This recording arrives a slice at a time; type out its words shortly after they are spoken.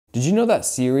Did you know that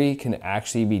Siri can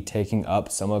actually be taking up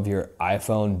some of your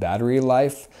iPhone battery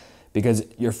life? Because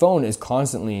your phone is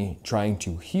constantly trying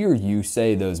to hear you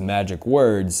say those magic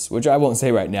words, which I won't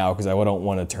say right now because I don't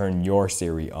want to turn your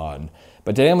Siri on.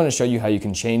 But today I'm going to show you how you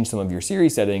can change some of your Siri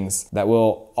settings that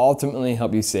will ultimately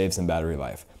help you save some battery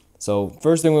life. So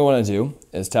first thing we want to do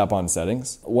is tap on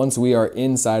settings. Once we are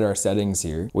inside our settings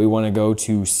here, we want to go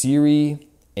to Siri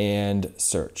and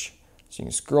search. So you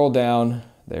can scroll down,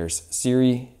 there's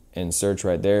Siri and search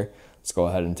right there. Let's go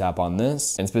ahead and tap on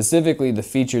this. And specifically the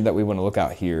feature that we want to look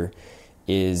at here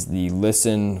is the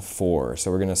listen for.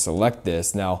 So we're going to select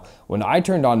this. Now, when I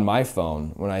turned on my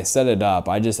phone, when I set it up,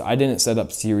 I didn't set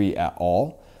up Siri at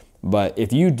all. But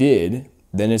if you did,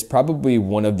 then it's probably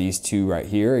one of these two right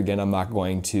here. Again, I'm not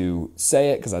going to say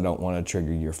it because I don't want to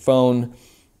trigger your phone.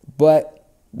 But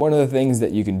one of the things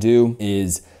that you can do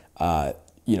is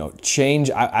change.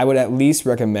 I would at least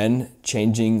recommend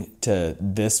changing to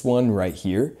this one right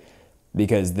here,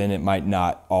 because then it might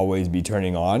not always be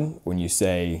turning on when you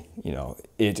say,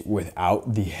 it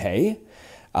without the hey.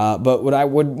 But what I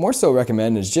would more so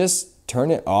recommend is just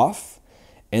turn it off.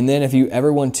 And then if you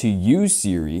ever want to use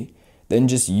Siri, then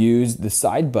just use the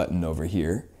side button over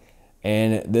here.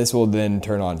 And this will then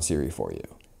turn on Siri for you.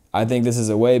 I think this is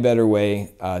a way better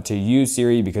way to use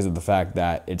Siri because of the fact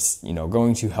that it's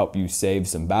going to help you save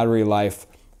some battery life.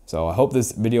 So I hope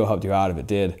this video helped you out. If it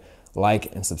did,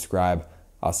 like and subscribe.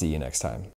 I'll see you next time.